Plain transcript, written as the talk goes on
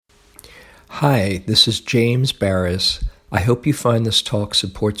Hi, this is James Baraz. I hope you find this talk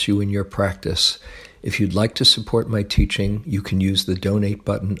supports you in your practice. If you'd like to support my teaching, you can use the donate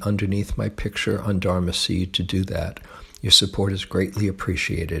button underneath my picture on Dharma Seed to do that. Your support is greatly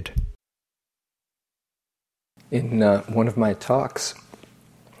appreciated. In one of my talks,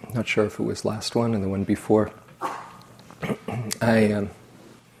 I'm not sure if it was last one or the one before, I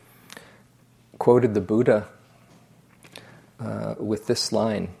quoted the Buddha with this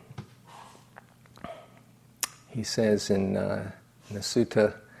line. He says in a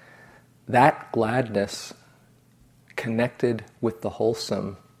sutta, that gladness connected with the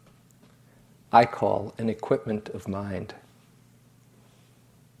wholesome, I call an equipment of mind.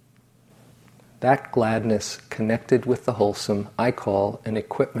 That gladness connected with the wholesome, I call an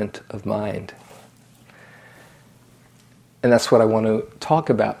equipment of mind. And that's what I want to talk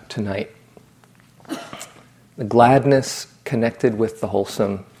about tonight. The gladness connected with the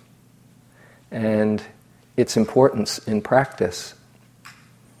wholesome and its importance in practice,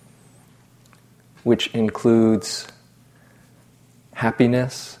 which includes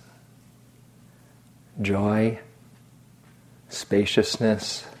happiness, joy,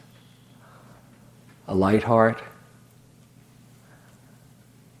 spaciousness, a light heart.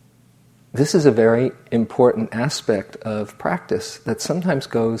 This is a very important aspect of practice that sometimes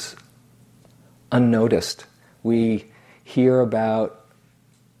goes unnoticed. We hear about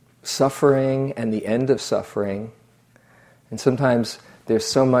suffering and the end of suffering, and sometimes there's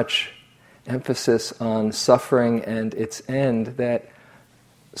so much emphasis on suffering and its end that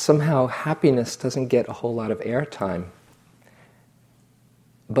somehow happiness doesn't get a whole lot of airtime.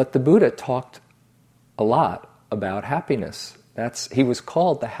 But the Buddha talked a lot about happiness. He was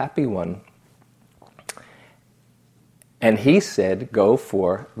called the happy one. And he said, go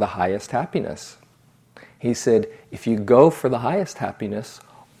for the highest happiness. He said, if you go for the highest happiness,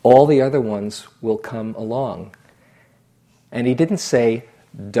 all the other ones will come along. And he didn't say,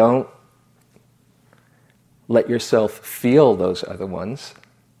 don't let yourself feel those other ones.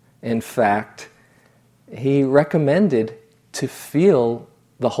 In fact, he recommended to feel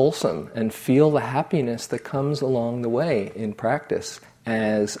the wholesome and feel the happiness that comes along the way in practice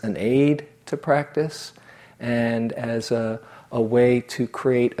as an aid to practice and as a way to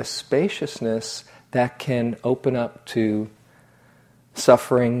create a spaciousness that can open up to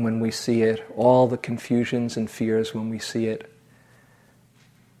suffering when we see it, all the confusions and fears when we see it.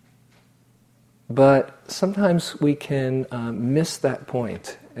 But sometimes we can miss that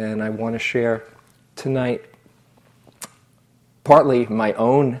point, and I want to share tonight partly my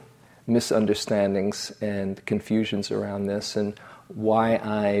own misunderstandings and confusions around this and why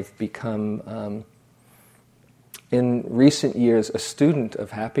I've become, in recent years, a student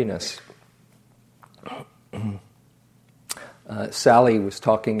of happiness. Sally was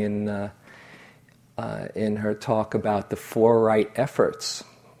talking in her talk about the 4 right efforts,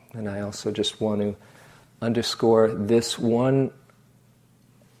 and I also just want to underscore this one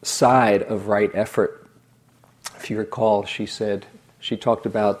side of right effort. If you recall, she talked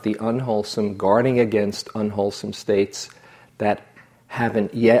about the unwholesome, guarding against unwholesome states that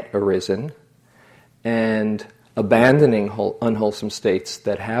haven't yet arisen, and abandoning unwholesome states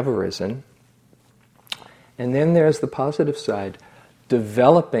that have arisen. And then there's the positive side,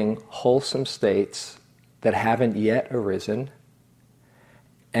 developing wholesome states that haven't yet arisen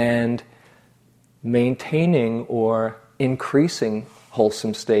and maintaining or increasing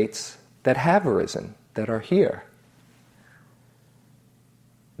wholesome states that have arisen, that are here.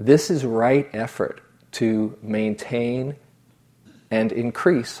 This is right effort to maintain and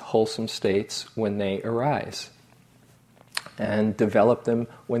increase wholesome states when they arise and develop them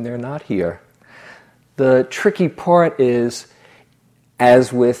when they're not here. The tricky part is,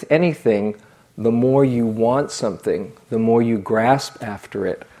 as with anything, the more you want something, the more you grasp after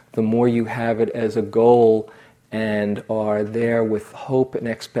it, the more you have it as a goal and are there with hope and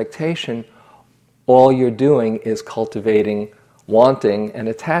expectation, all you're doing is cultivating wanting and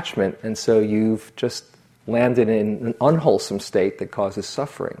attachment, and so you've just landed in an unwholesome state that causes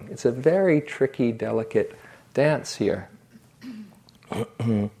suffering. It's a very tricky, delicate dance here.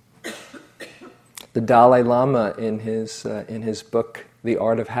 The Dalai Lama, in his book, The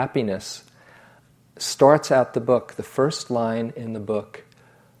Art of Happiness, starts out the book, the first line in the book,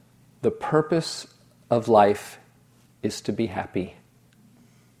 the purpose of life is to be happy.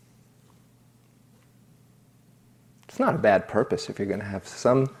 It's not a bad purpose if you're going to have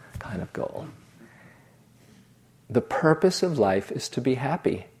some kind of goal. The purpose of life is to be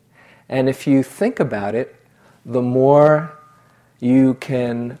happy. And if you think about it, the more you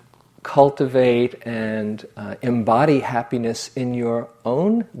can cultivate and embody happiness in your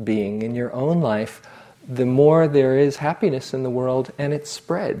own being, in your own life, the more there is happiness in the world, and it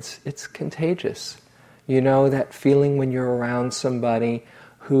spreads. It's contagious. You know that feeling when you're around somebody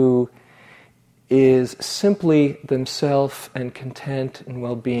who is simply themselves and content and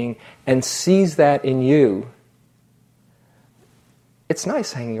well-being and sees that in you. It's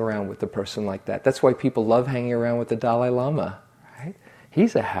nice hanging around with a person like that. That's why people love hanging around with the Dalai Lama, right?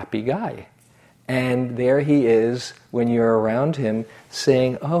 He's a happy guy. And there he is, when you're around him,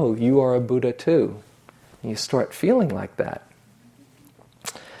 saying, oh, you are a Buddha too. And you start feeling like that.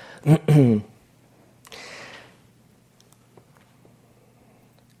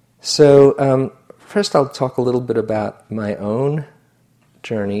 So, first I'll talk a little bit about my own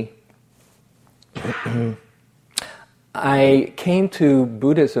journey. I came to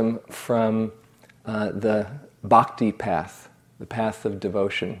Buddhism from the bhakti path, the path of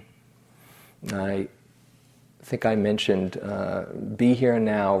devotion. I think I mentioned Be Here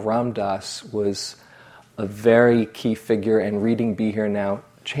Now. Ram Dass was a very key figure, and reading Be Here Now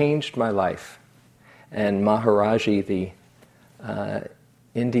changed my life. And Maharaji, the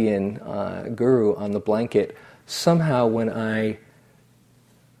Indian guru on the blanket, somehow when I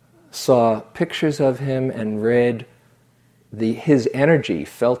saw pictures of him and read his energy,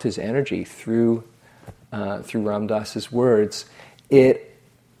 felt his energy through Ram Dass's words, it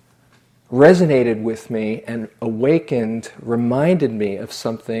resonated with me and awakened, reminded me of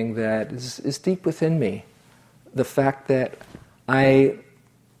something that is deep within me. The fact that I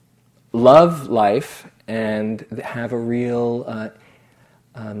love life and have a real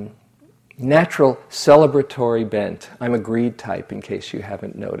natural celebratory bent. I'm a greed type, in case you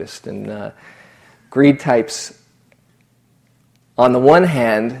haven't noticed. And greed types, on the one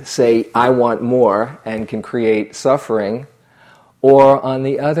hand, say, I want more, and can create suffering. Or on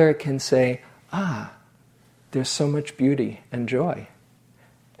the other, can say, there's so much beauty and joy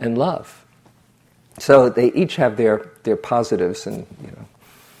and love. So they each have their positives, and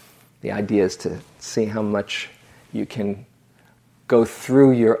the idea is to see how much you can go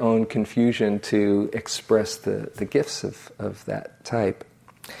through your own confusion to express the gifts of that type.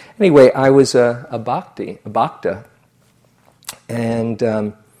 Anyway, I was a bhakta, and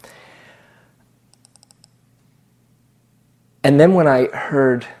then when I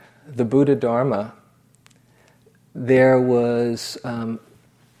heard the Buddha Dharma, there was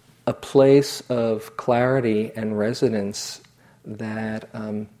a place of clarity and resonance that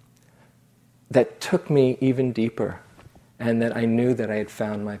took me even deeper, and that I knew that I had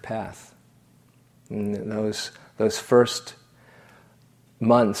found my path. And those first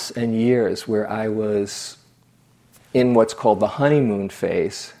months and years where I was in what's called the honeymoon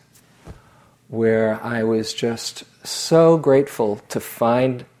phase, where I was just so grateful to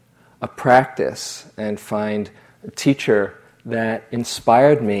find a practice and find a teacher that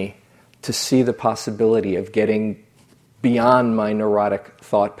inspired me to see the possibility of getting beyond my neurotic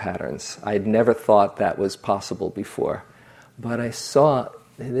thought patterns. I'd never thought that was possible before, but I saw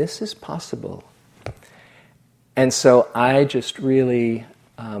this is possible. And so I just really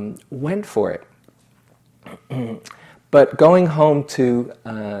went for it. But going home to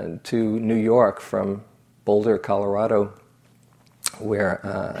New York from Boulder, Colorado, where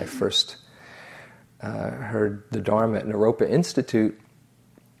I first heard the Dharma at Naropa Institute,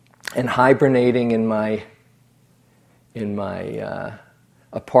 and hibernating in my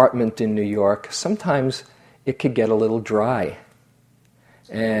apartment in New York, sometimes it could get a little dry.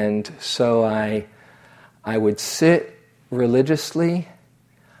 And so I would sit religiously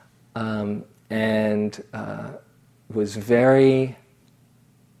and was very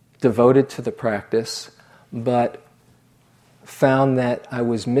devoted to the practice, but found that I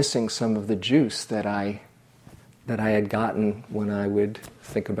was missing some of the juice that I had gotten when I would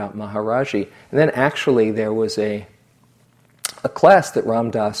think about Maharaji. And then actually there was a class that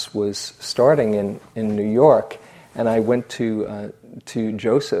Ram Dass was starting in New York, and I went to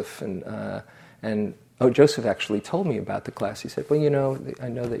Joseph, and Joseph actually told me about the class. He said, well, I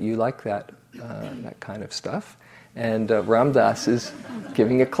know that you like that kind of stuff, and Ram Dass is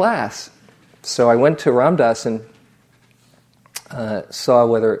giving a class. So I went to Ram Dass and saw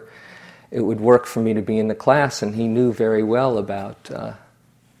whether it would work for me to be in the class, and he knew very well about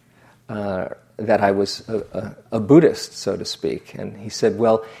that I was a Buddhist, so to speak. And he said,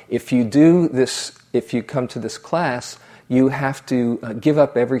 well, if you come to this class, you have to give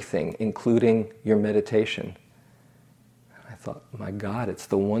up everything, including your meditation. And I thought, my God, it's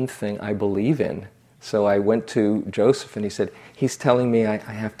the one thing I believe in. So I went to Joseph, and he said, he's telling me I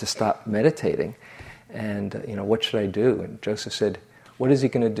have to stop meditating. And, what should I do? And Joseph said, what is he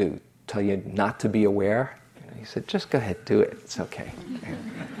going to do? tell you not to be aware? He said, just go ahead, do it. It's okay.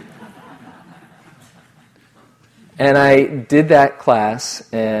 And I did that class,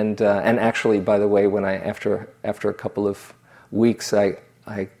 and actually, by the way, when after a couple of weeks, I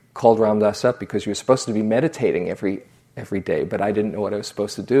called Ram Dass up because you were supposed to be meditating every day, but I didn't know what I was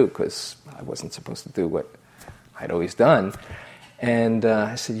supposed to do because I wasn't supposed to do what I'd always done. And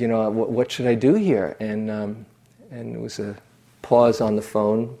I said, what should I do here? And there was a pause on the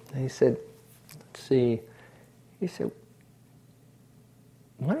phone. And he said, let's see. He said,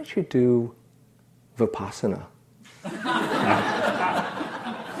 why don't you do Vipassana?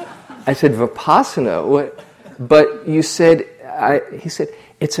 I said, Vipassana? What? But you said, he said,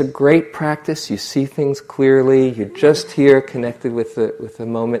 it's a great practice. You see things clearly. You're just here, connected with the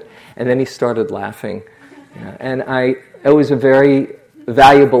moment. And then he started laughing. And it was a very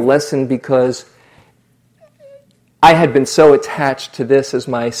valuable lesson because I had been so attached to this as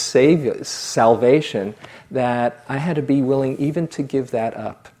my salvation that I had to be willing even to give that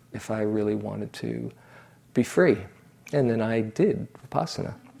up if I really wanted to be free. And then I did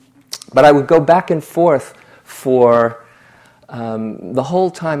Vipassana. But I would go back and forth for the whole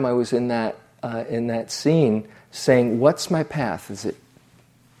time I was in that scene, saying, what's my path? Is it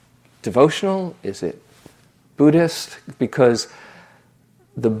devotional? Is it Buddhist? Because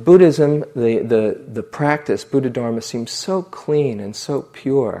the Buddhism, the practice, Buddha Dharma, seems so clean and so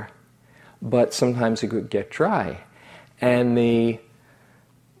pure, but sometimes it could get dry. And the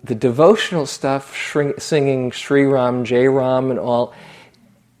devotional stuff, singing Sri Ram, Jai Ram and all,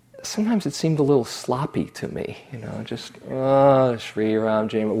 sometimes it seemed a little sloppy to me, just, Sri Ram,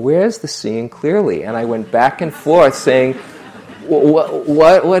 Jai Ram, where's the seeing clearly? And I went back and forth saying,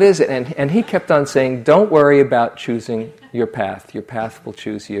 what is it? And he kept on saying, don't worry about choosing your path will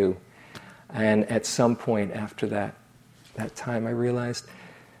choose you. And at some point after that time, I realized,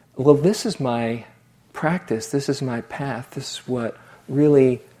 well, this is my practice, this is my path, this is what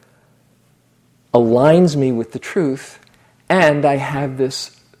really aligns me with the truth, and I have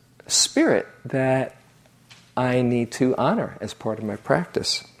this spirit that I need to honor as part of my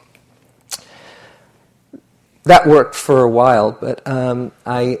practice. That worked for a while, but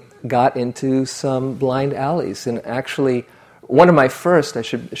I got into some blind alleys, and actually, one of my first, I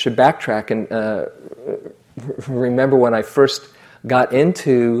should backtrack and remember when I first got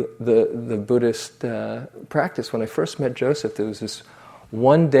into the Buddhist practice. When I first met Joseph, there was this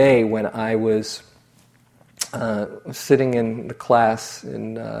one day when I was sitting in the class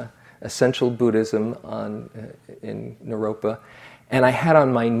in Essential Buddhism in Naropa, and I had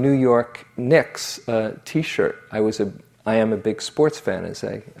on my New York Knicks T-shirt. I am a big sports fan, as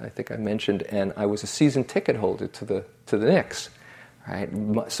I think I mentioned, and I was a season ticket holder to the Knicks. Right,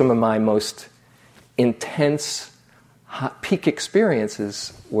 some of my most intense peak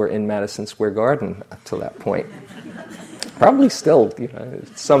experiences were in Madison Square Garden up to that point. Probably still,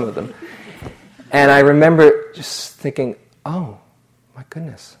 some of them. And I remember just thinking, oh, my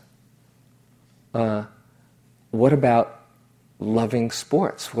goodness. What about loving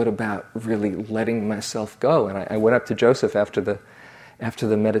sports? What about really letting myself go? And I went up to Joseph after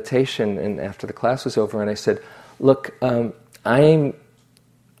the meditation and after the class was over, and I said, look, I'm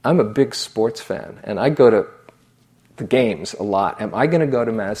a big sports fan, and I go to the games a lot. Am I going to go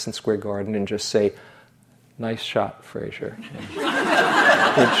to Madison Square Garden and just say, nice shot, Frazier?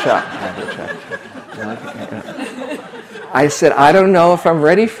 Good shot. Good shot. I said, I don't know if I'm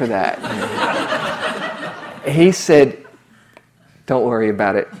ready for that. He said, don't worry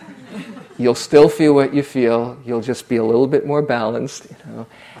about it. You'll still feel what you feel. You'll just be a little bit more balanced.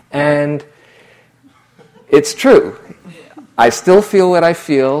 And it's true. I still feel what I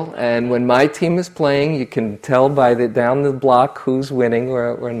feel, and when my team is playing, you can tell down the block who's winning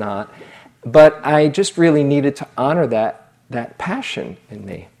or not. But I just really needed to honor that passion in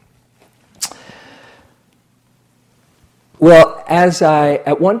me. Well,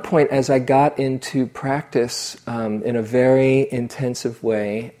 at one point, as I got into practice in a very intensive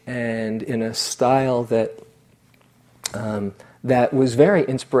way and in a style that was very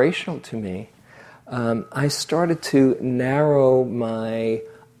inspirational to me, I started to narrow my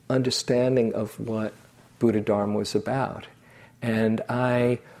understanding of what Buddha Dharma was about. And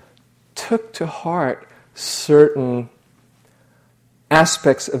I took to heart certain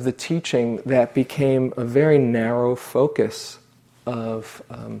aspects of the teaching that became a very narrow focus of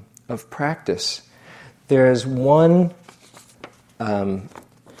practice. There's one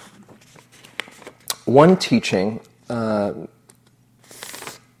teaching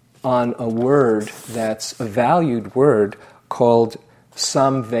on a word that's a valued word called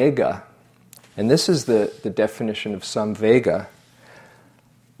samvega. And this is the definition of samvega.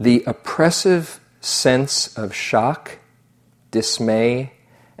 The oppressive sense of shock, dismay,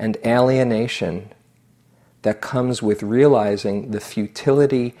 and alienation that comes with realizing the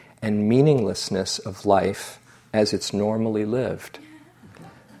futility and meaninglessness of life as it's normally lived.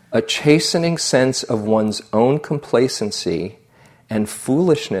 A chastening sense of one's own complacency and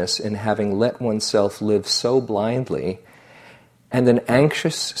foolishness in having let oneself live so blindly, and an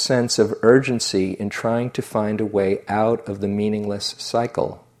anxious sense of urgency in trying to find a way out of the meaningless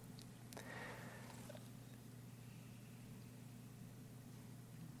cycle.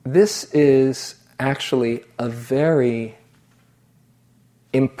 This is actually a very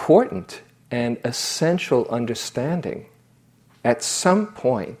important and essential understanding at some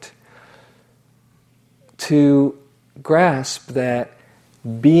point to grasp that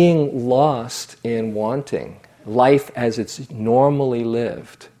being lost in wanting, life as it's normally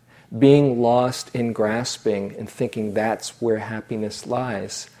lived, being lost in grasping and thinking that's where happiness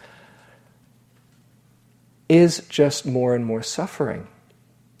lies, is just more and more suffering.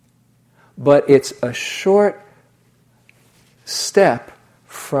 But it's a short step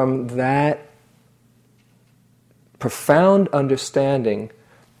from that profound understanding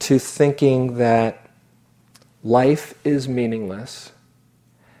to thinking that life is meaningless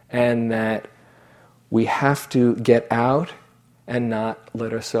and that we have to get out and not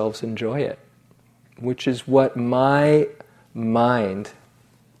let ourselves enjoy it, which is what my mind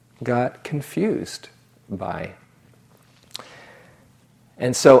got confused by.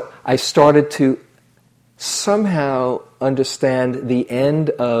 And so I started to somehow understand the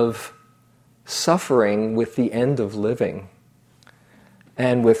end of suffering with the end of living,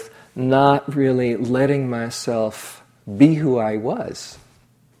 and with not really letting myself be who I was.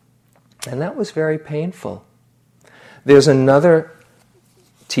 And that was very painful. There's another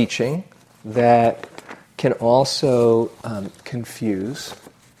teaching that can also confuse.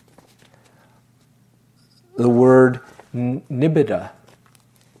 The word nibbida,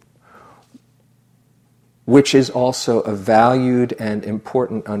 which is also a valued and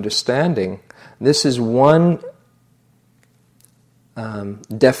important understanding. This is one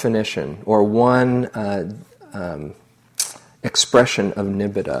definition or one expression of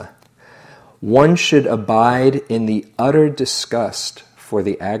nibbida. One should abide in the utter disgust for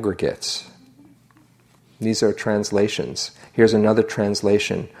the aggregates. These are translations. Here's another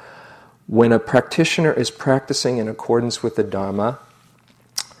translation. When a practitioner is practicing in accordance with the Dharma,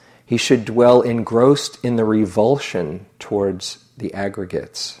 he should dwell engrossed in the revulsion towards the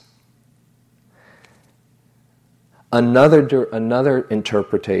aggregates. Another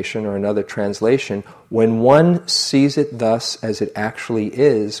interpretation or another translation, when one sees it thus as it actually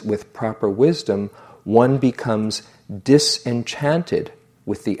is with proper wisdom, one becomes disenchanted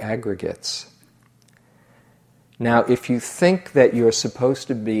with the aggregates. Now, if you think that you're supposed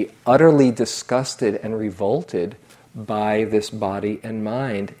to be utterly disgusted and revolted by this body and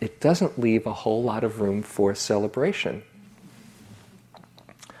mind, it doesn't leave a whole lot of room for celebration.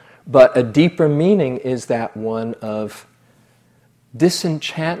 But a deeper meaning is that one of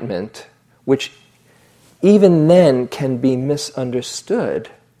disenchantment, which even then can be misunderstood.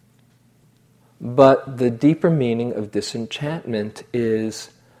 But the deeper meaning of disenchantment is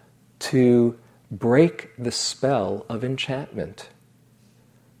to break the spell of enchantment,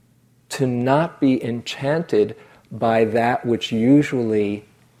 to not be enchanted by that which usually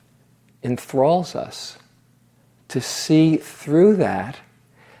enthralls us, to see through that.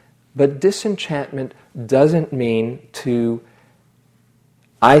 But disenchantment doesn't mean to,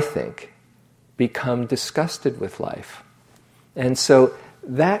 I think, become disgusted with life. And so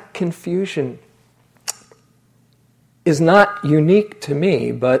that confusion is not unique to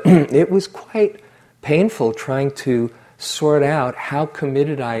me, but it was quite painful trying to sort out how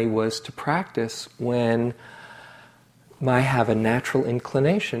committed I was to practice when I have a natural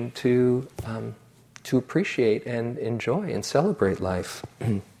inclination to appreciate and enjoy and celebrate life.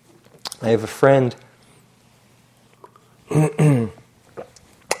 I have a friend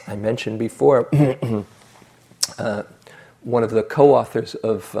I mentioned before, one of the co-authors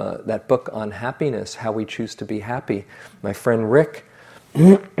of that book on happiness, How We Choose to Be Happy, my friend Rick.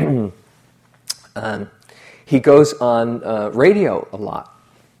 He goes on radio a lot,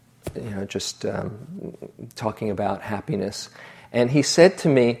 just talking about happiness. And he said to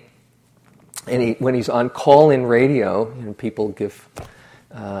me, when he's on call-in radio, people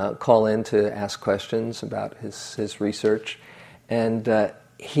call in to ask questions about his research, and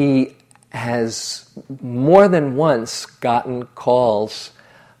he has more than once gotten calls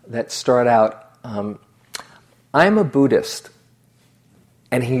that start out, I'm a Buddhist,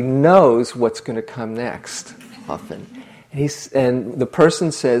 and he knows what's going to come next often. And the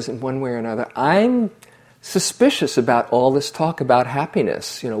person says in one way or another, I'm suspicious about all this talk about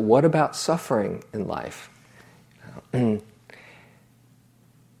happiness. What about suffering in life?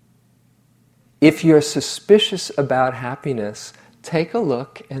 If you're suspicious about happiness, take a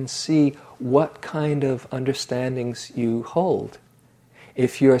look and see what kind of understandings you hold.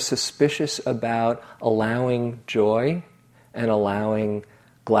 If you're suspicious about allowing joy and allowing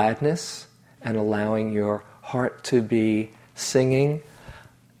gladness and allowing your heart to be singing,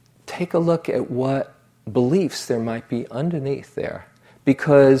 take a look at what beliefs there might be underneath there.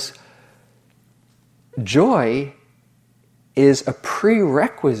 Because joy is a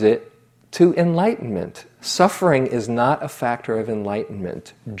prerequisite to enlightenment. Suffering is not a factor of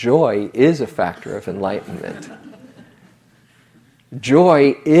enlightenment. Joy is a factor of enlightenment.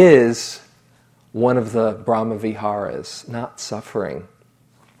 Joy is one of the Brahma Viharas, not suffering.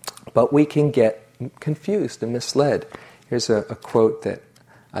 But we can get confused and misled. Here's a quote that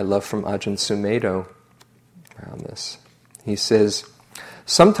I love from Ajahn Sumedho around this. He says,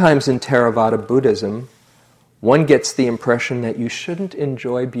 "Sometimes in Theravada Buddhism, one gets the impression that you shouldn't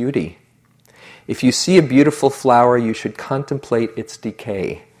enjoy beauty. If you see a beautiful flower, you should contemplate its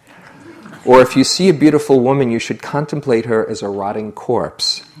decay. Or if you see a beautiful woman, you should contemplate her as a rotting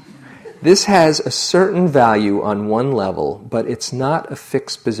corpse. This has a certain value on one level, but it's not a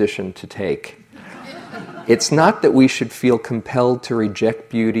fixed position to take. It's not that we should feel compelled to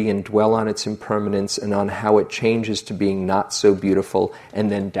reject beauty and dwell on its impermanence and on how it changes to being not so beautiful and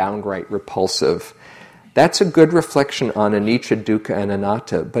then downright repulsive. That's a good reflection on anicca, dukkha, and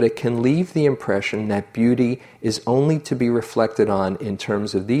anatta, but it can leave the impression that beauty is only to be reflected on in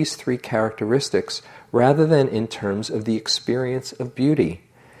terms of these three characteristics rather than in terms of the experience of beauty.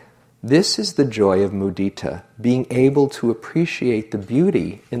 This is the joy of mudita, being able to appreciate the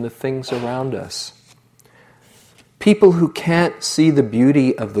beauty in the things around us. People who can't see the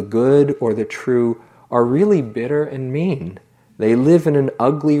beauty of the good or the true are really bitter and mean. They live in an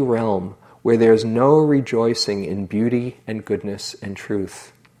ugly realm where there's no rejoicing in beauty and goodness and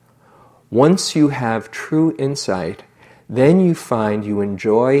truth. Once you have true insight, then you find you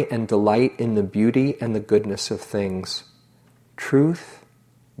enjoy and delight in the beauty and the goodness of things. Truth,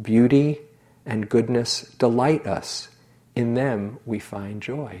 beauty, and goodness delight us. In them we find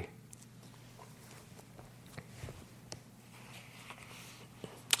joy."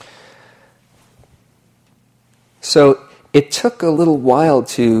 So it took a little while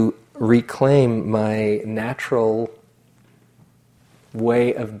to reclaim my natural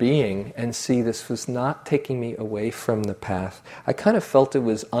way of being and see this was not taking me away from the path. I kind of felt it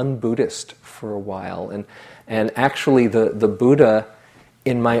was un-Buddhist for a while, and actually the Buddha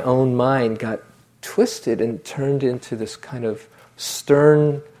in my own mind got twisted and turned into this kind of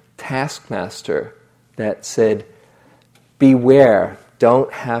stern taskmaster that said, beware,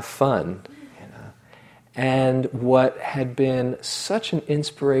 don't have fun. And what had been such an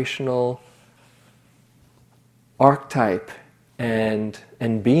inspirational archetype and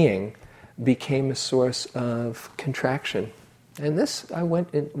being became a source of contraction. And this,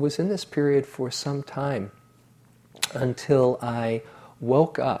 was in this period for some time until I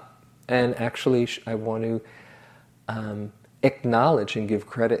woke up. And actually, I want to acknowledge and give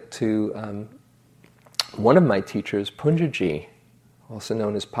credit to one of my teachers, Punjaji, also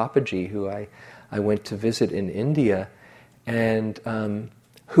known as Papaji, who I went to visit in India, and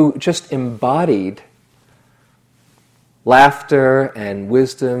who just embodied laughter and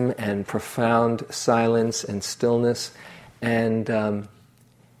wisdom and profound silence and stillness, and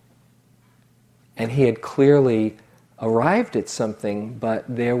he had clearly arrived at something, but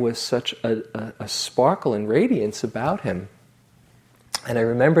there was such a sparkle and radiance about him. And I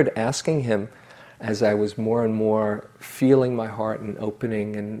remembered asking him, as I was more and more feeling my heart and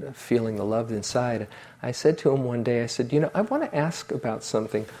opening and feeling the love inside, I said to him one day, I said, I want to ask about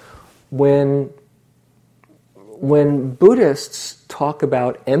something. When Buddhists talk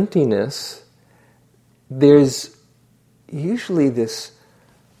about emptiness, there's usually this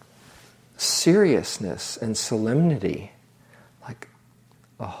seriousness and solemnity, like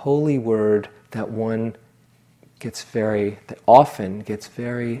a holy word that often gets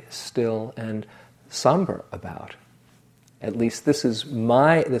very still and somber about. At least this was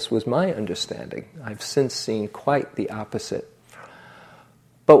my understanding. I've since seen quite the opposite.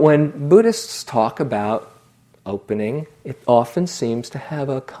 But when Buddhists talk about opening, it often seems to have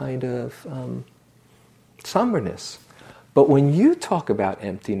a kind of somberness. But when you talk about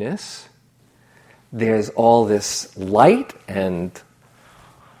emptiness, there's all this light and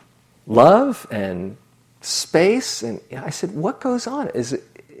love and space. And I said, what goes on?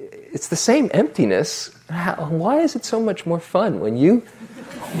 it's the same emptiness. Why is it so much more fun when you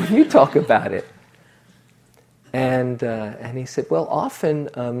talk about it? And he said, well,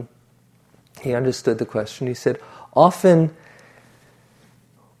 often, he understood the question. He said, often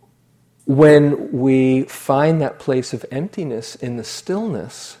when we find that place of emptiness in the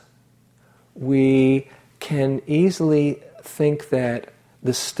stillness, we can easily think that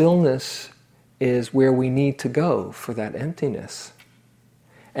the stillness is where we need to go for that emptiness.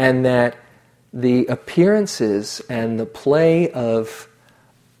 And that the appearances and the play of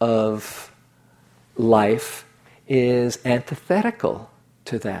life is antithetical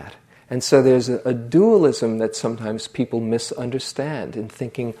to that. And so there's a dualism that sometimes people misunderstand in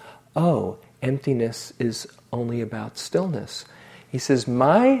thinking, oh, emptiness is only about stillness. He says,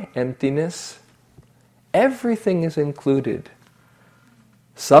 my emptiness, everything is included.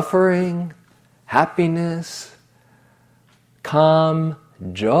 Suffering, happiness, calm,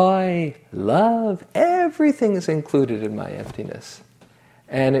 joy, love, everything is included in my emptiness.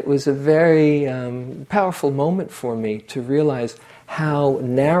 And it was a very powerful moment for me to realize how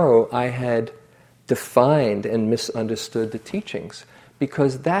narrow I had defined and misunderstood the teachings,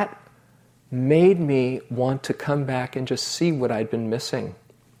 because that made me want to come back and just see what I'd been missing.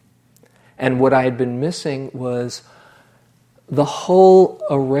 And what I had been missing was the whole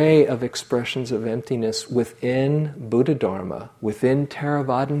array of expressions of emptiness within Buddha Dharma, within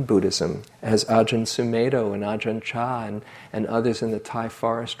Theravadan Buddhism, as Ajahn Sumedho and Ajahn Chah and others in the Thai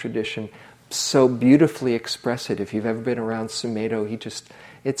forest tradition so beautifully express it. If you've ever been around Sumedho,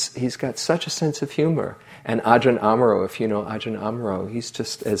 he's got such a sense of humor. And Ajahn Amaro, if you know Ajahn Amaro, he's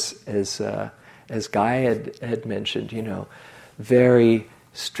just as Guy had mentioned, very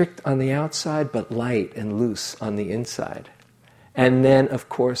strict on the outside, but light and loose on the inside. And then, of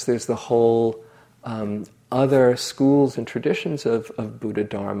course, there's the whole other schools and traditions of Buddha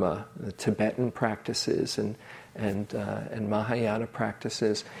Dharma, the Tibetan practices and Mahayana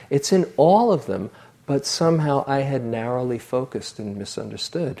practices. It's in all of them, but somehow I had narrowly focused and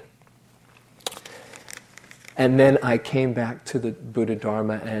misunderstood. And then I came back to the Buddha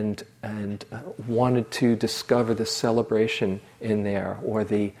Dharma and wanted to discover the celebration in there, or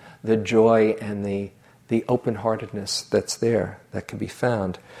the joy and the open-heartedness that's there, that can be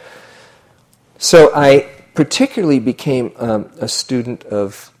found. So I particularly became a student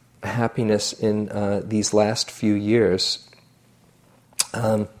of happiness in these last few years.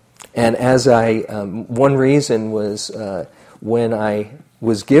 And as one reason was when I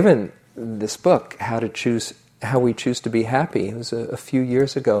was given this book, How We Choose to Be Happy, it was a few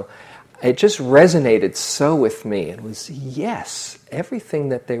years ago, it just resonated so with me. It was, yes, everything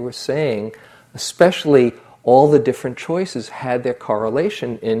that they were saying, especially all the different choices, had their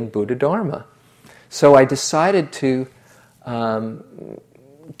correlation in Buddha Dharma. So I decided to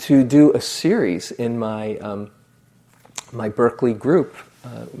do a series in my Berkeley group,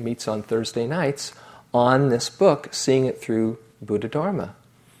 meets on Thursday nights, on this book, Seeing It Through Buddha Dharma.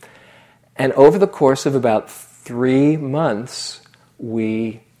 And over the course of about 3 months,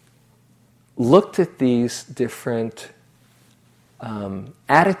 we looked at these different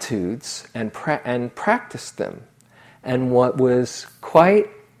attitudes and practiced them. And what was quite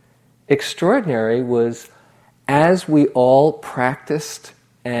extraordinary was, as we all practiced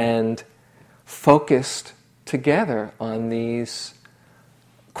and focused together on these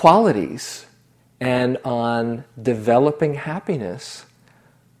qualities and on developing happiness,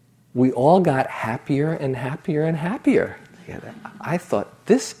 we all got happier and happier and happier. I thought,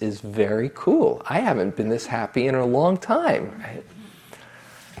 this is very cool. I haven't been this happy in a long time. Right?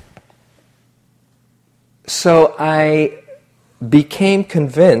 So I became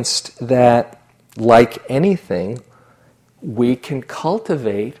convinced that, like anything, we can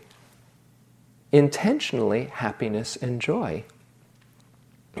cultivate intentionally happiness and joy.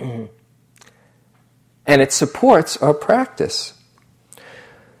 And it supports our practice.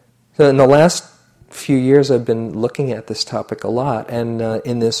 So in the last few years, I've been looking at this topic a lot, and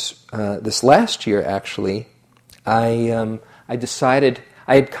in this last year, actually, I decided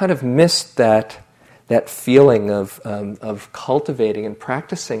I had kind of missed that feeling of cultivating and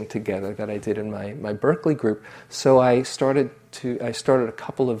practicing together that I did in my Berkeley group. So I started a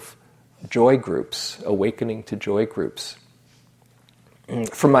couple of joy groups, awakening to joy groups,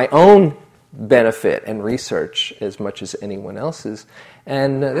 for my own benefit and research as much as anyone else's.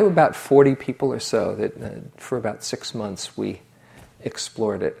 And there were about 40 people or so that for about 6 months we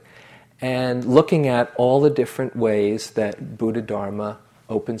explored it. And looking at all the different ways that Buddha Dharma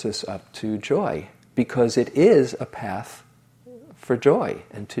opens us up to joy, because it is a path for joy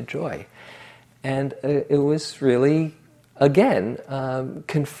and to joy. And it was really again,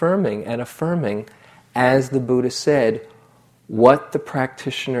 confirming and affirming, as the Buddha said, what the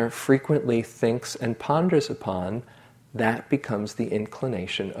practitioner frequently thinks and ponders upon, that becomes the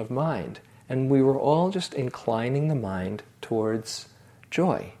inclination of mind. And we were all just inclining the mind towards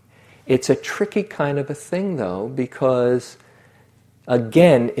joy. It's a tricky kind of a thing, though, because,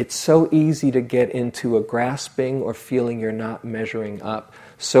 again, it's so easy to get into a grasping or feeling you're not measuring up.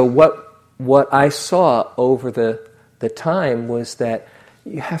 So what I saw over the time was that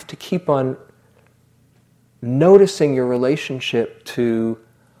you have to keep on noticing your relationship to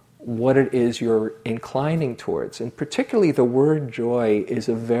what it is you're inclining towards. And particularly the word joy is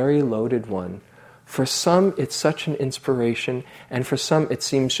a very loaded one. For some, it's such an inspiration, and for some, it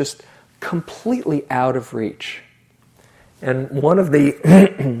seems just completely out of reach. And one of the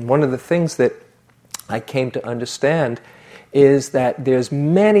one of the things that I came to understand is that there's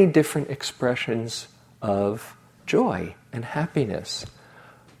many different expressions of joy and happiness.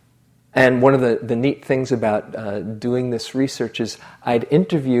 And one of the neat things about doing this research is I'd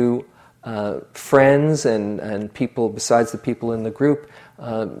interview friends and people, besides the people in the group,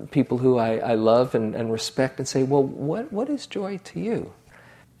 people who I love and respect, and say, well, what is joy to you?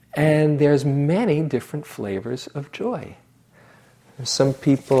 And there's many different flavors of joy. There's some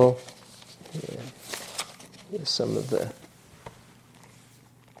people, here's some of the,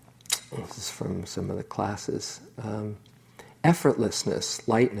 this is from some of the classes, effortlessness,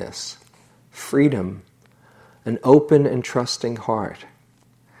 lightness, freedom, an open and trusting heart,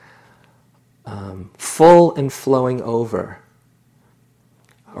 full and flowing over,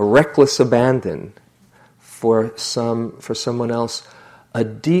 a reckless abandon. For someone else, a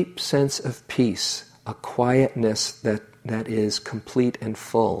deep sense of peace, a quietness that is complete and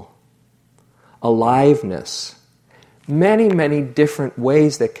full, aliveness, many, many different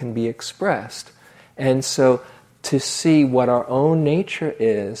ways that can be expressed. And so to see what our own nature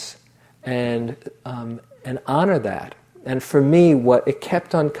is and honor that. And for me, what it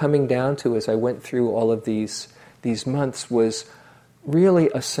kept on coming down to as I went through all of these months was really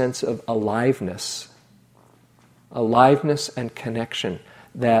a sense of aliveness and connection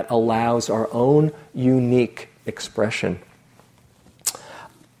that allows our own unique expression.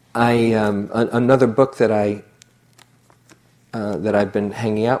 Another book that I've been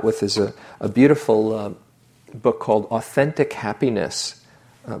hanging out with is a beautiful book called Authentic Happiness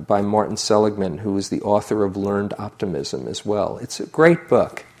by Martin Seligman, who is the author of Learned Optimism as well. It's a great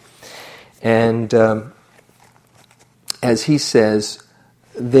book. And as he says,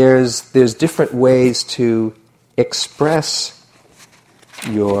 there's different ways to express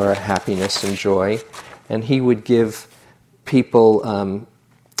your happiness and joy, and he would give people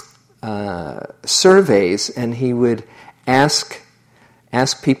surveys, and he would ask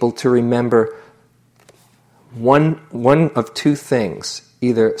people to remember one of two things: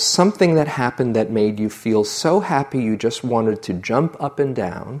 either something that happened that made you feel so happy you just wanted to jump up and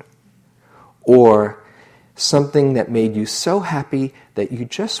down, or something that made you so happy that you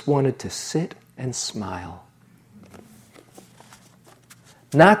just wanted to sit and smile.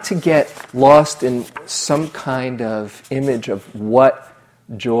 Not to get lost in some kind of image of what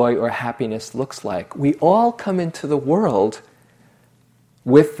joy or happiness looks like. We all come into the world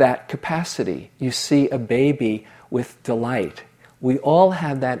with that capacity. You see a baby with delight. We all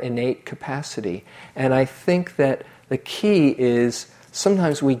have that innate capacity. And I think that the key is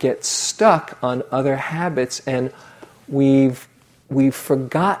sometimes we get stuck on other habits, and we've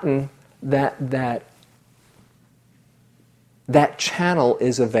forgotten that channel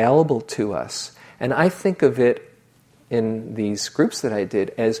is available to us. And I think of it in these groups that I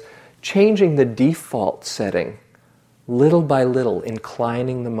did as changing the default setting, little by little,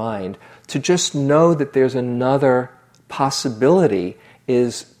 inclining the mind to just know that there's another possibility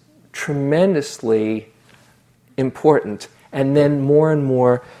is tremendously important. And then more and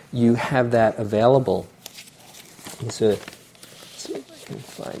more you have that available. Let's see if I can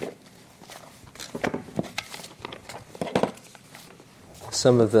find it.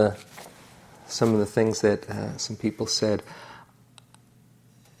 Some of the things that some people said.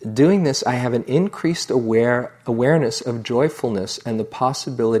 Doing this, I have an increased awareness of joyfulness and the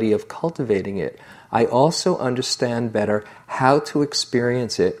possibility of cultivating it. I also understand better how to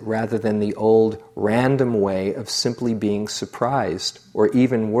experience it rather than the old random way of simply being surprised, or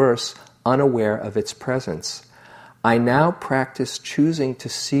even worse, unaware of its presence. I now practice choosing to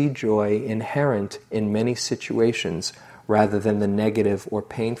see joy inherent in many situations rather than the negative or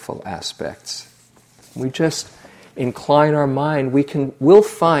painful aspects. We just incline our mind, we'll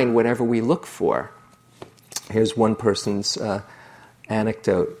find whatever we look for. Here's one person's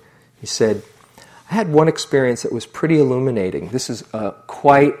anecdote. He said, I I had one experience that was pretty illuminating. This is a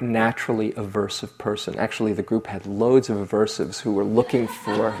quite naturally aversive person. Actually, the group had loads of aversives who were looking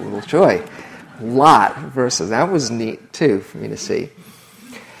for a little joy. A lot of aversives. That was neat, too, for me to see.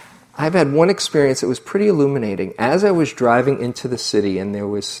 I've had one experience that was pretty illuminating. As I was driving into the city and there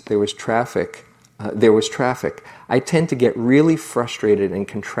was traffic, I tend to get really frustrated and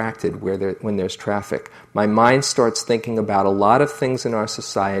contracted when there's traffic. My mind starts thinking about a lot of things in our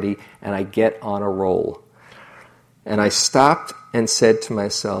society, and I get on a roll. And I stopped and said to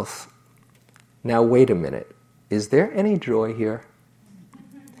myself, now wait a minute, is there any joy here?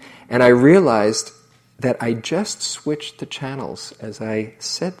 And I realized that I just switched the channels as I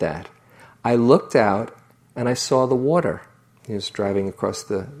said that. I looked out and I saw the water. He was driving across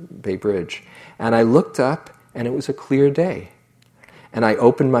the Bay Bridge. And I looked up and it was a clear day. And I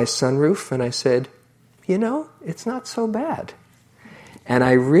opened my sunroof and I said, it's not so bad. And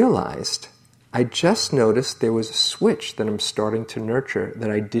I realized, I just noticed there was a switch that I'm starting to nurture that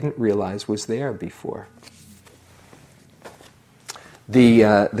I didn't realize was there before.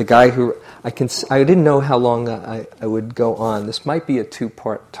 The guy who, I didn't know how long I would go on. This might be a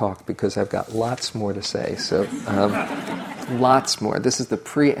 2-part talk because I've got lots more to say. So, lots more. This is the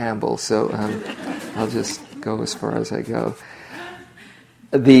preamble, so I'll just go as far as I go.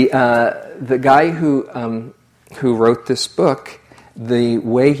 The guy who wrote this book, the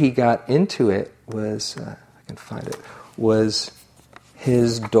way he got into it was, I can find it, was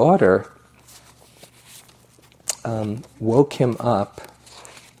his daughter woke him up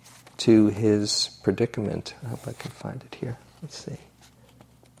to his predicament. I hope I can find it here. Let's see.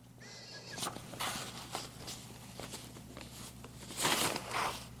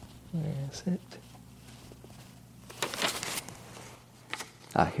 Where is it?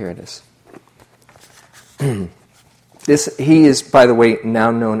 Here it is. He is, by the way, now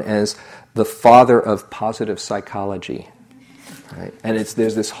known as the father of positive psychology. Right? And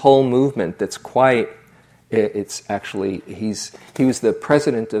there's this whole movement that's quite... It's actually, he was the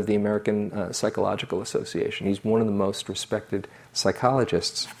president of the American Psychological Association. He's one of the most respected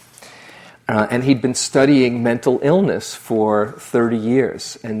psychologists. And he'd been studying mental illness for 30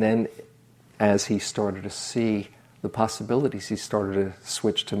 years. And then as he started to see the possibilities, he started to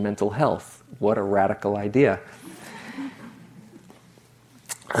switch to mental health. What a radical idea.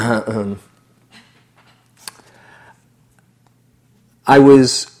 I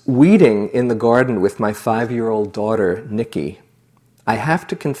was weeding in the garden with my 5-year-old daughter, Nikki. I have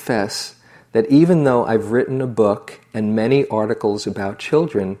to confess that even though I've written a book and many articles about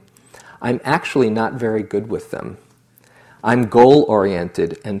children, I'm actually not very good with them. I'm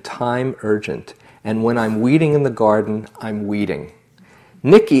goal-oriented and time-urgent, and when I'm weeding in the garden, I'm weeding.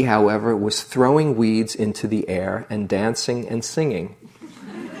 Nikki, however, was throwing weeds into the air and dancing and singing.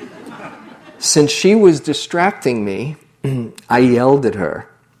 Since she was distracting me, I yelled at her,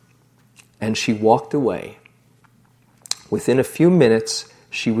 and she walked away. Within a few minutes,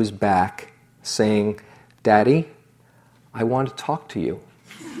 she was back, saying, "Daddy, I want to talk to you."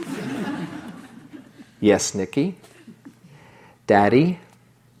 "Yes, Nikki." "Daddy,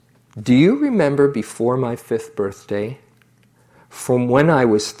 do you remember before my 5th birthday? From when I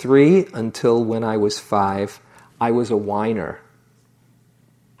was 3 until when I was 5, I was a whiner.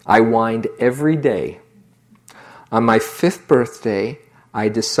 I whined every day. On my 5th birthday, I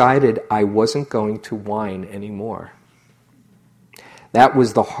decided I wasn't going to whine anymore. That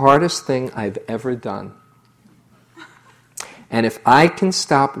was the hardest thing I've ever done. And if I can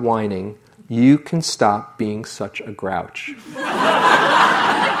stop whining, you can stop being such a grouch."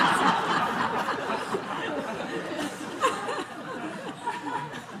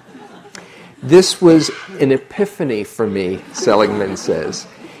 This was an epiphany for me, Seligman says.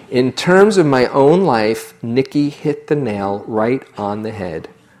 In terms of my own life, Nikki hit the nail right on the head.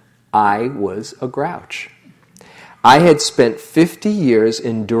 I was a grouch. I had spent 50 years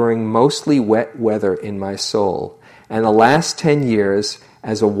enduring mostly wet weather in my soul, and the last 10 years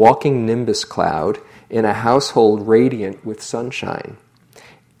as a walking nimbus cloud in a household radiant with sunshine.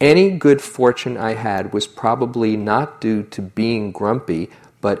 Any good fortune I had was probably not due to being grumpy,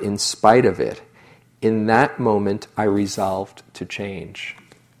 but in spite of it. In that moment, I resolved to change.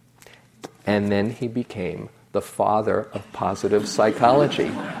 And then he became the father of positive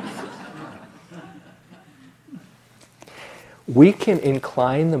psychology. We can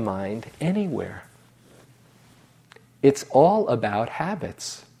incline the mind anywhere. It's all about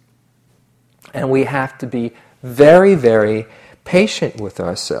habits. And we have to be very, very patient with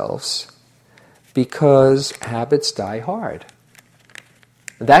ourselves because habits die hard.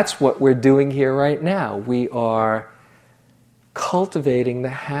 That's what we're doing here right now. We are cultivating the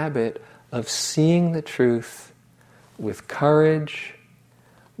habit of seeing the truth with courage,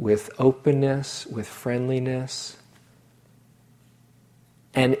 with openness, with friendliness.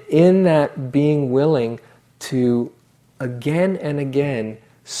 And in that being willing to again and again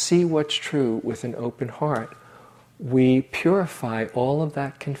see what's true with an open heart, we purify all of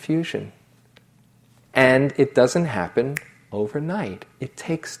that confusion. And it doesn't happen overnight. It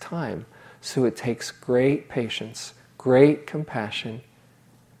takes time. So it takes great patience, great compassion,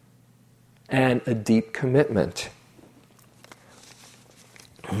 and a deep commitment.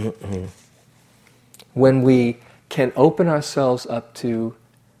 When we can open ourselves up to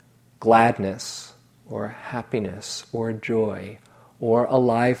gladness, or happiness, or joy, or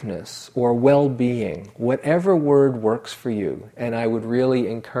aliveness, or well-being, whatever word works for you, and I would really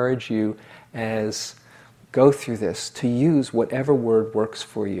encourage you as go through this to use whatever word works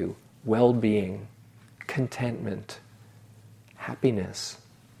for you. Well-being, contentment, happiness.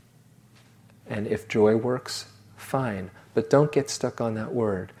 And if joy works, fine. But don't get stuck on that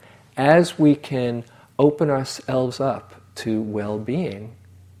word. As we can open ourselves up to well-being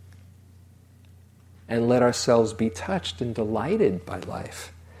and let ourselves be touched and delighted by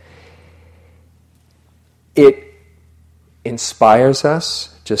life, it inspires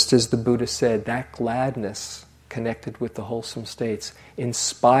us, just as the Buddha said, that gladness connected with the wholesome states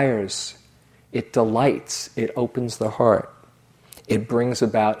inspires, it delights, it opens the heart. It brings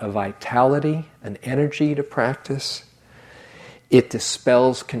about a vitality, an energy to practice. It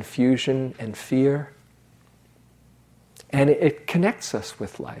dispels confusion and fear. And it connects us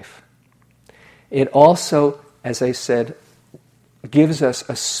with life. It also, as I said, gives us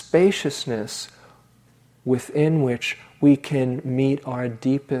a spaciousness within which we can meet our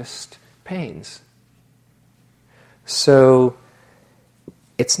deepest pains. So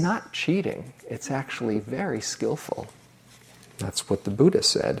it's not cheating, it's actually very skillful. That's what the Buddha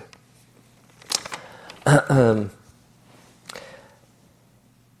said.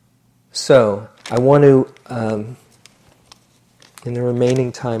 So I want to, in the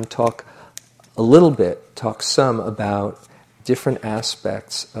remaining time, talk some about different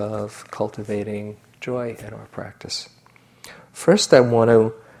aspects of cultivating joy in our practice. First, I want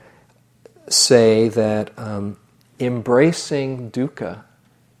to say that embracing dukkha,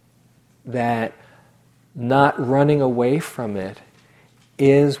 that not running away from it,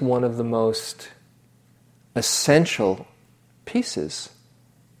 is one of the most essential pieces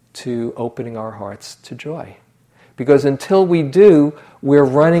to opening our hearts to joy. Because until we do, we're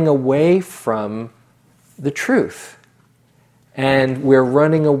running away from the truth. And we're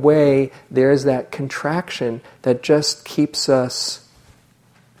running away, there's that contraction that just keeps us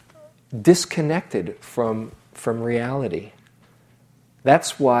disconnected from reality.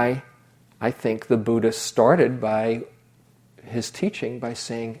 That's why I think the Buddha started by his teaching by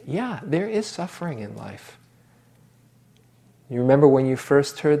saying, yeah, there is suffering in life. You remember when you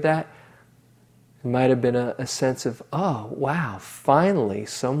first heard that? It might have been a sense of, oh, wow, finally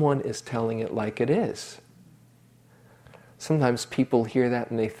someone is telling it like it is. Sometimes people hear that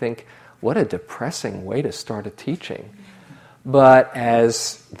and they think, what a depressing way to start a teaching. But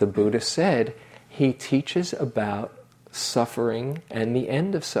as the Buddha said, he teaches about suffering and the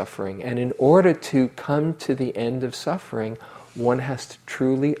end of suffering. And in order to come to the end of suffering, one has to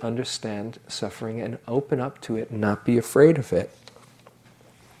truly understand suffering and open up to it and not be afraid of it.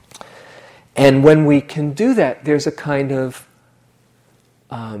 And when we can do that, there's a kind of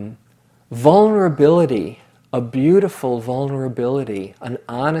vulnerability, a beautiful vulnerability, an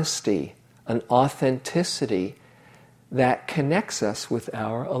honesty, an authenticity that connects us with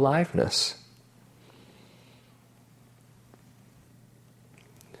our aliveness.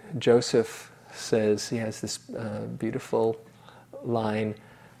 Joseph says, he has this beautiful line,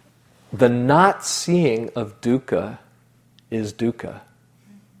 the not seeing of dukkha is dukkha.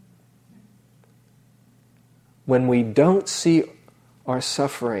 When we don't see our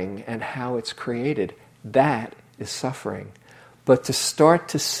suffering and how it's created, that is suffering. But to start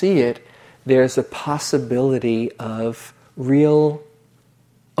to see it, there's a possibility of real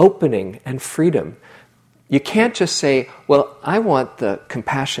opening and freedom. You can't just say, well, I want the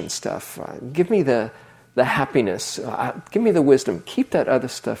compassion stuff. Give me the happiness. Give me the wisdom. Keep that other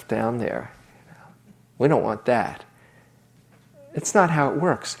stuff down there. We don't want that. It's not how it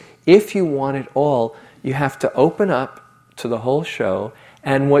works. If you want it all, you have to open up to the whole show,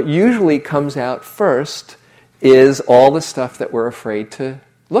 and what usually comes out first is all the stuff that we're afraid to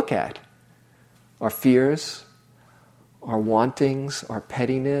look at. Our fears, our wantings, our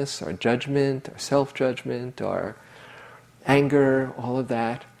pettiness, our judgment, our self-judgment, our anger, all of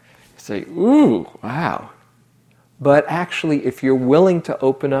that. You say, ooh, wow. But actually, if you're willing to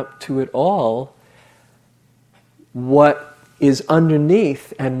open up to it all, what is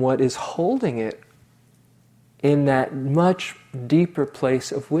underneath and what is holding it in that much deeper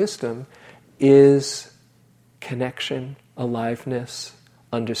place of wisdom is connection, aliveness,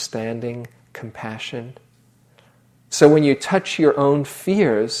 understanding, compassion. So when you touch your own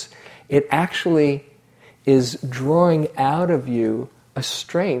fears, it actually is drawing out of you a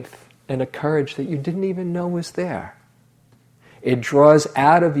strength and a courage that you didn't even know was there. It draws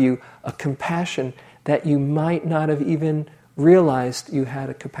out of you a compassion that you might not have even realized you had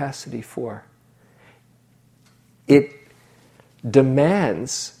a capacity for. It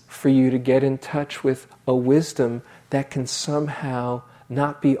demands for you to get in touch with a wisdom that can somehow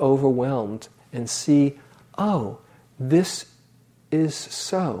not be overwhelmed and see, oh, this is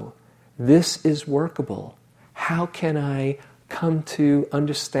so. This is workable. How can I come to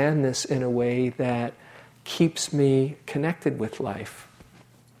understand this in a way that keeps me connected with life?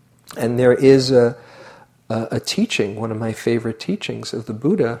 And there is a teaching, one of my favorite teachings of the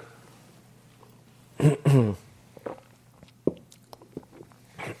Buddha,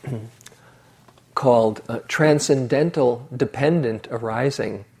 called transcendental dependent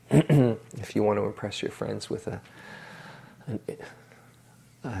arising, if you want to impress your friends with a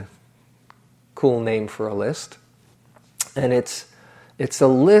cool name for a list. And it's a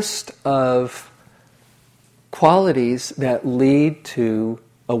list of qualities that lead to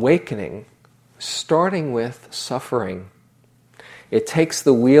awakening, starting with suffering. It takes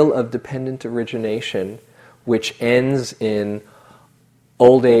the wheel of dependent origination, which ends in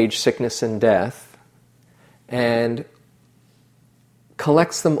old age, sickness, and death, and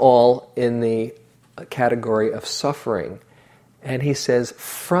collects them all in the category of suffering. And he says,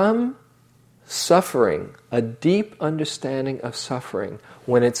 from suffering, a deep understanding of suffering,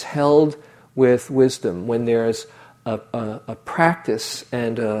 when it's held with wisdom, when there's a practice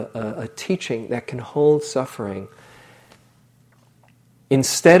and a teaching that can hold suffering,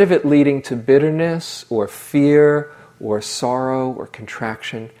 instead of it leading to bitterness or fear or sorrow or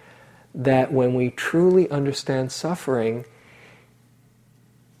contraction, that when we truly understand suffering,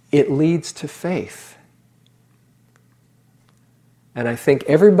 it leads to faith. And I think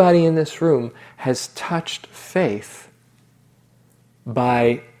everybody in this room has touched faith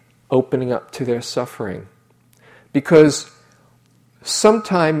by opening up to their suffering. Because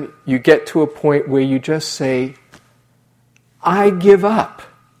sometime you get to a point where you just say, I give up.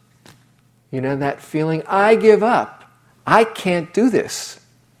 You know that feeling, I give up. I can't do this.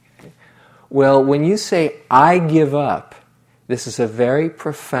 Well, when you say, I give up, this is a very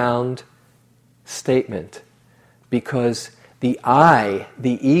profound statement, because the I,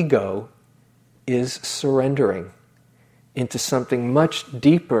 the ego, is surrendering into something much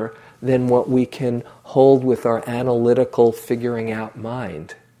deeper than what we can hold with our analytical figuring out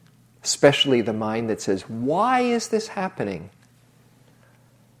mind. Especially the mind that says, why is this happening?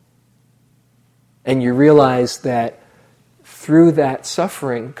 And you realize that through that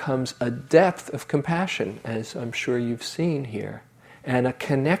suffering comes a depth of compassion, as I'm sure you've seen here, and a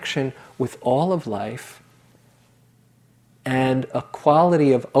connection with all of life, and a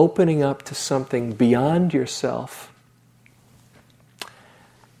quality of opening up to something beyond yourself.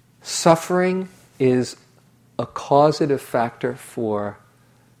 Suffering is a causative factor for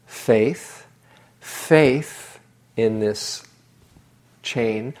faith. Faith in this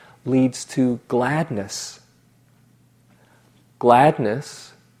chain leads to gladness.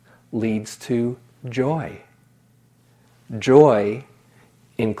 Gladness leads to joy. Joy,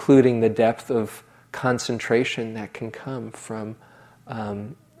 including the depth of concentration that can come from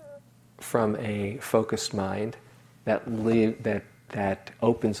a focused mind that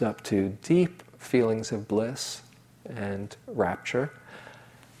opens up to deep feelings of bliss and rapture,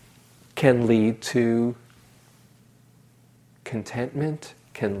 can lead to contentment,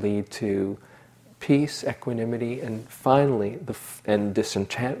 can lead to peace, equanimity, and finally, and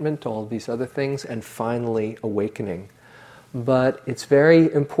disenchantment, all these other things, and finally awakening. But it's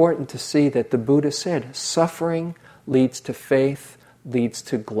very important to see that the Buddha said, suffering leads to faith, leads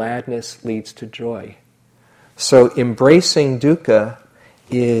to gladness, leads to joy. So embracing dukkha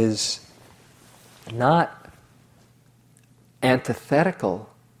is not antithetical,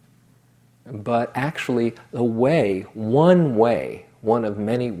 but actually one of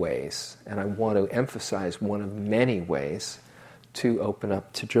many ways, and I want to emphasize one of many ways to open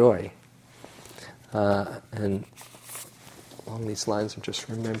up to joy. And along these lines, I've just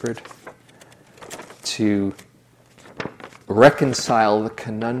remembered to reconcile the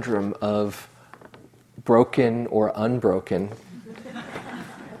conundrum of broken or unbroken.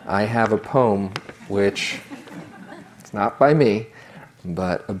 I have a poem which It's not by me,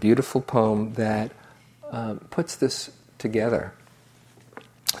 but a beautiful poem that puts this together.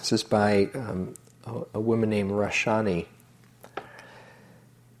 This is by a woman named Rashani.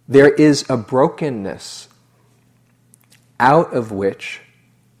 There is a brokenness out of which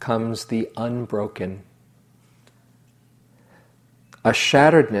comes the unbroken, a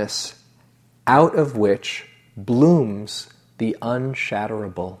shatteredness out of which blooms the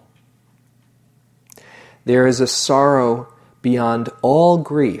unshatterable. There is a sorrow beyond all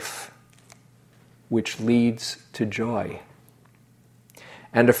grief which leads to joy,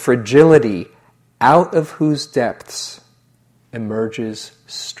 and a fragility out of whose depths emerges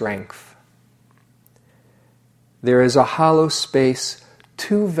strength. There is a hollow space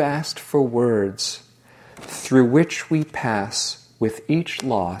too vast for words, through which we pass with each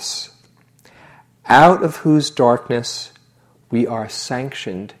loss, out of whose darkness we are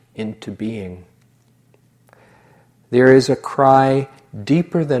sanctioned into being. There is a cry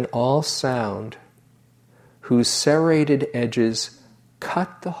deeper than all sound, whose serrated edges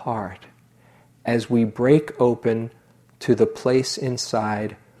cut the heart as we break open to the place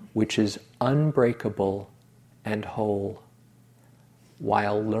inside which is unbreakable and whole,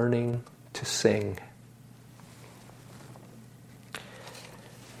 while learning to sing.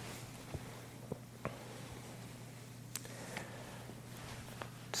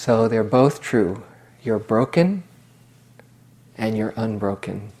 So they're both true. You're broken and you're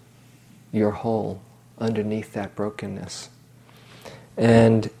unbroken. You're whole underneath that brokenness.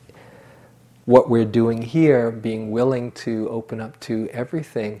 And what we're doing here, being willing to open up to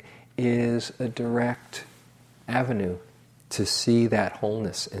everything, is a direct avenue to see that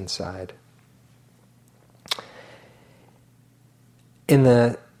wholeness inside. In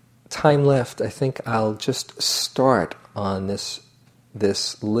the time left, I think I'll just start on this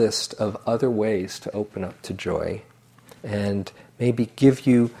list of other ways to open up to joy, and maybe give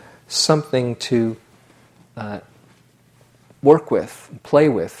you something to work with, play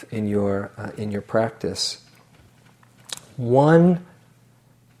with in your practice. One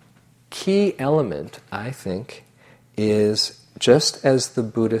key element, I think, is, just as the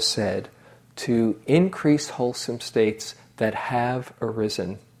Buddha said, to increase wholesome states that have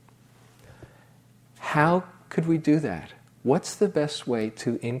arisen. How could we do that? What's the best way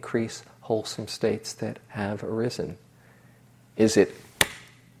to increase wholesome states that have arisen? Is it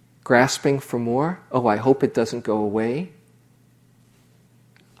grasping for more? Oh, I hope it doesn't go away.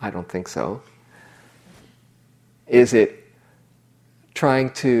 I don't think so. Is it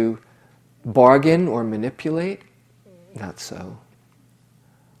trying to bargain or manipulate? Not so.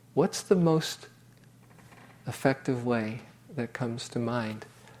 What's the most effective way that comes to mind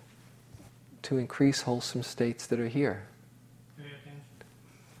to increase wholesome states that are here?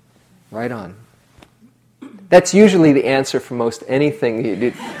 Right on. That's usually the answer for most anything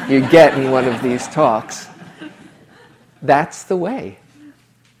you get in one of these talks. That's the way.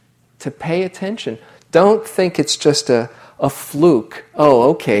 To pay attention. Don't think it's just a fluke.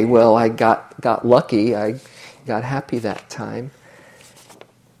 Oh, okay, well, I got lucky. I got happy that time.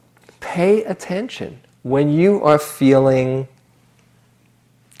 Pay attention when you are feeling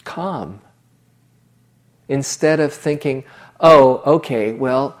calm. Instead of thinking, oh, okay,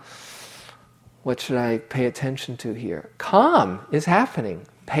 well, what should I pay attention to here? Calm is happening.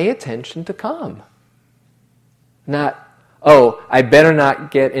 Pay attention to calm. Not, oh, I better not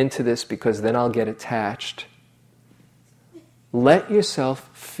get into this because then I'll get attached. Let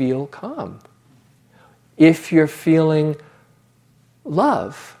yourself feel calm. If you're feeling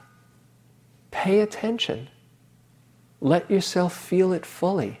love, pay attention. Let yourself feel it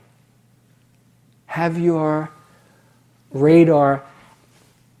fully. Have your radar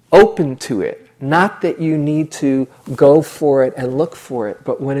open to it. Not that you need to go for it and look for it,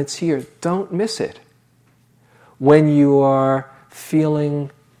 but when it's here, don't miss it. When you are feeling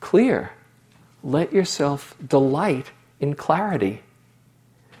clear, let yourself delight in clarity.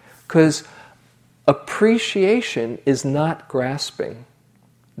 Because appreciation is not grasping.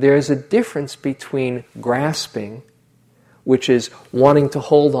 There's a difference between grasping, which is wanting to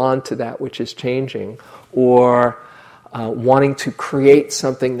hold on to that which is changing, or wanting to create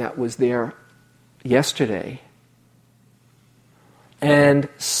something that was there yesterday, and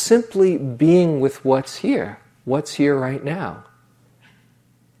simply being with what's here right now.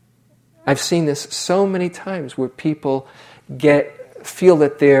 I've seen this so many times where people feel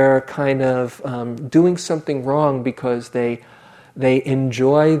that they're kind of doing something wrong because they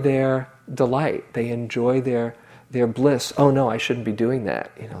enjoy their delight, they enjoy their bliss. Oh no, I shouldn't be doing that.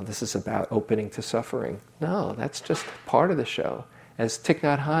 This is about opening to suffering. No, that's just part of the show. As Thich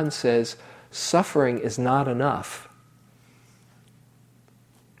Nhat Hanh says, suffering is not enough.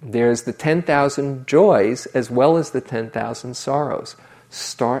 There's the 10,000 joys as well as the 10,000 sorrows.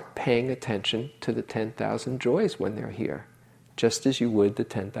 Start paying attention to the 10,000 joys when they're here, just as you would the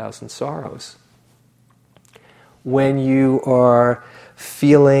 10,000 sorrows. When you are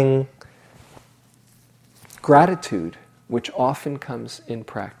feeling gratitude, which often comes in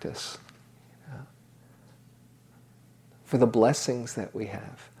practice, for the blessings that we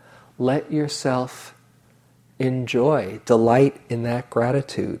have, let yourself enjoy, delight in that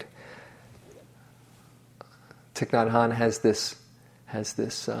gratitude. Thich Nhat Hanh has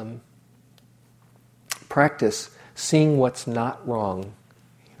this practice, seeing what's not wrong.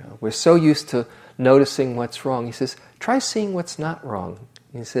 We're so used to noticing what's wrong. He says, try seeing what's not wrong.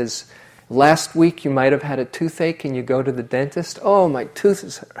 He says, last week you might have had a toothache and you go to the dentist. Oh, my tooth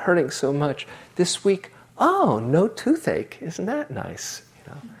is hurting so much. This week, oh, no toothache. Isn't that nice?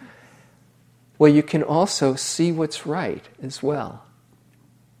 Well, you can also see what's right as well.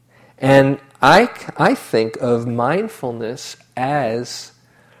 And I think of mindfulness as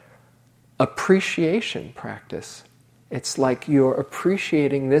appreciation practice. It's like you're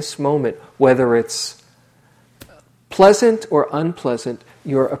appreciating this moment, whether it's pleasant or unpleasant,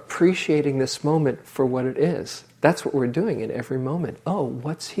 you're appreciating this moment for what it is. That's what we're doing in every moment. Oh,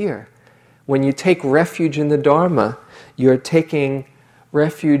 what's here? When you take refuge in the Dharma, you're taking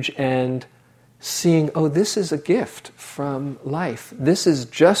refuge and seeing, oh, this is a gift from life. This is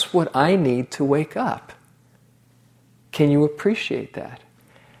just what I need to wake up. Can you appreciate that?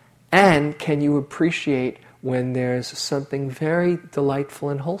 And can you appreciate when there's something very delightful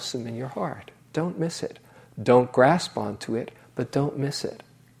and wholesome in your heart? Don't miss it. Don't grasp onto it, but don't miss it.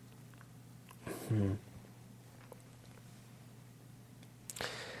 I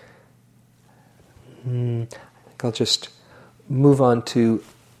think I'll just move on to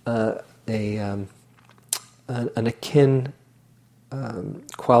an akin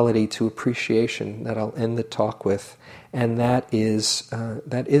quality to appreciation that I'll end the talk with, and that is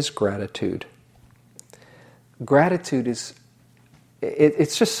gratitude. Gratitude is,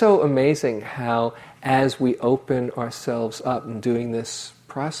 it's just so amazing how as we open ourselves up and doing this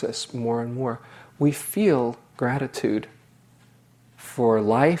process more and more, we feel gratitude for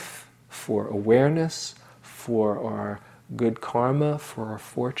life, for awareness, for our good karma, for our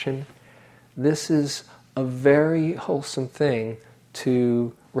fortune. This is a very wholesome thing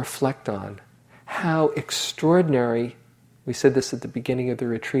to reflect on. How extraordinary, we said this at the beginning of the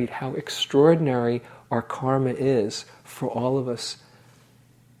retreat, how extraordinary our karma is for all of us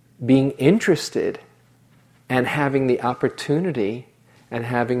being interested and having the opportunity and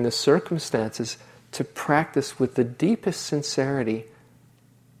having the circumstances to practice with the deepest sincerity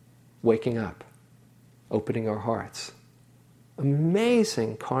waking up, opening our hearts.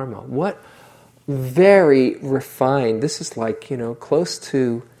 Amazing karma. What very refined, this is like, close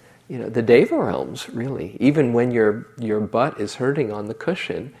to, the Deva realms, really. Even when your butt is hurting on the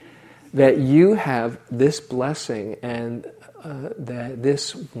cushion, that you have this blessing and that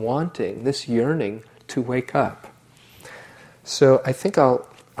this wanting, this yearning to wake up. So I think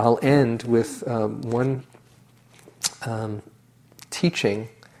I'll end with one teaching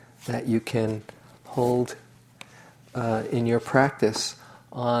that you can hold in your practice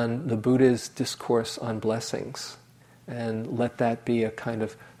on the Buddha's discourse on blessings, and let that be a kind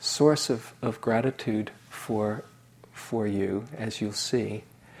of source of gratitude for you, as you'll see.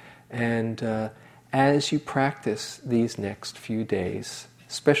 And as you practice these next few days,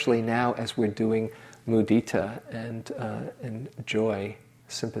 especially now as we're doing mudita and joy,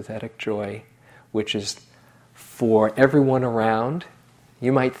 sympathetic joy, which is for everyone around.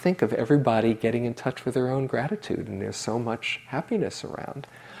 You might think of everybody getting in touch with their own gratitude, and there's so much happiness around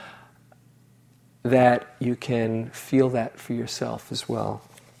that you can feel that for yourself as well.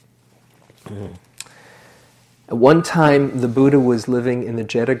 At one time, the Buddha was living in the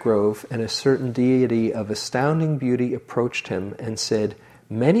Jeta Grove, and a certain deity of astounding beauty approached him and said,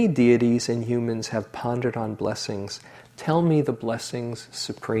 "Many deities and humans have pondered on blessings. Tell me the blessings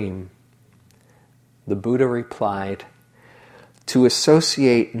supreme." The Buddha replied, "To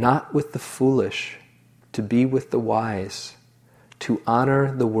associate not with the foolish, to be with the wise, to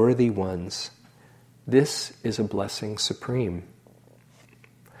honor the worthy ones. This is a blessing supreme.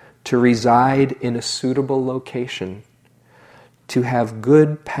 To reside in a suitable location, to have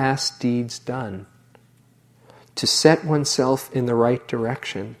good past deeds done, to set oneself in the right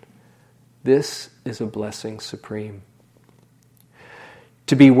direction. This is a blessing supreme.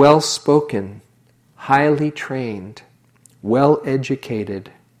 To be well-spoken, highly trained,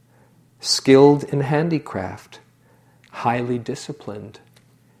 well-educated, skilled in handicraft, highly disciplined.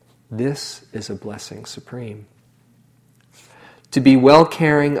 This is a blessing supreme. to be well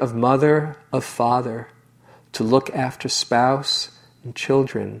caring of mother, of father, to look after spouse and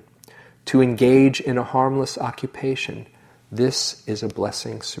children, to engage in a harmless occupation, this is a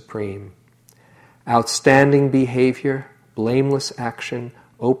blessing supreme. Outstanding behavior, blameless action,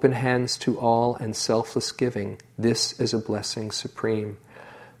 open hands to all, and selfless giving, this is a blessing supreme.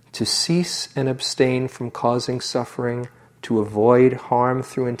 To cease and abstain from causing suffering, to avoid harm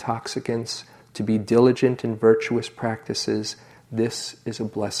through intoxicants, to be diligent in virtuous practices, this is a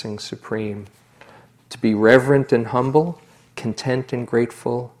blessing supreme. To be reverent and humble, content and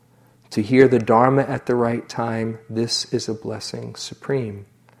grateful, to hear the Dharma at the right time, this is a blessing supreme.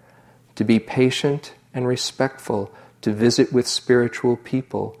 To be patient and respectful, to visit with spiritual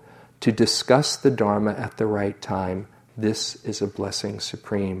people, to discuss the Dharma at the right time, this is a blessing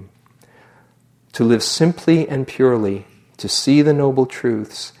supreme. To live simply and purely, to see the noble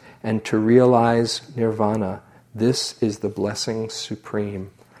truths, and to realize nirvana, this is the blessing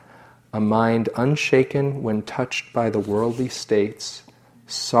supreme. A mind unshaken when touched by the worldly states,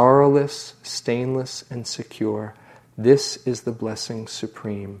 sorrowless, stainless, and secure, this is the blessing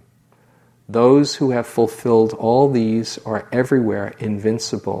supreme. Those who have fulfilled all these are everywhere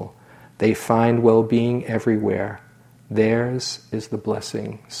invincible. They find well-being everywhere. Theirs is the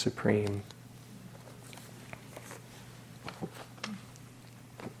blessing supreme.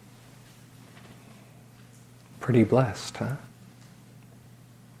 Pretty blessed, huh?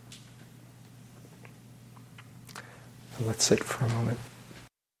 Let's sit for a moment.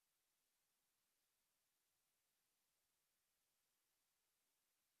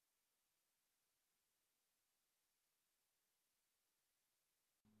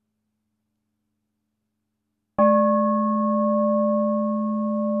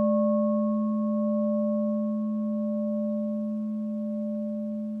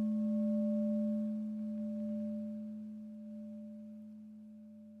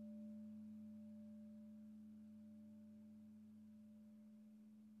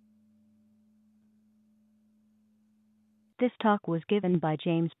 This talk was given by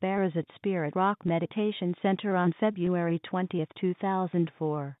James Baraz at Spirit Rock Meditation Center on February 20,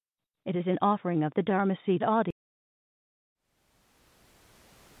 2004. It is an offering of the Dharma Seed audio.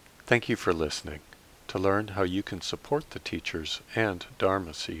 Thank you for listening. To learn how you can support the teachers and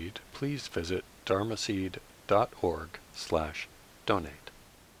Dharma Seed, please visit dharmaseed.org/donate.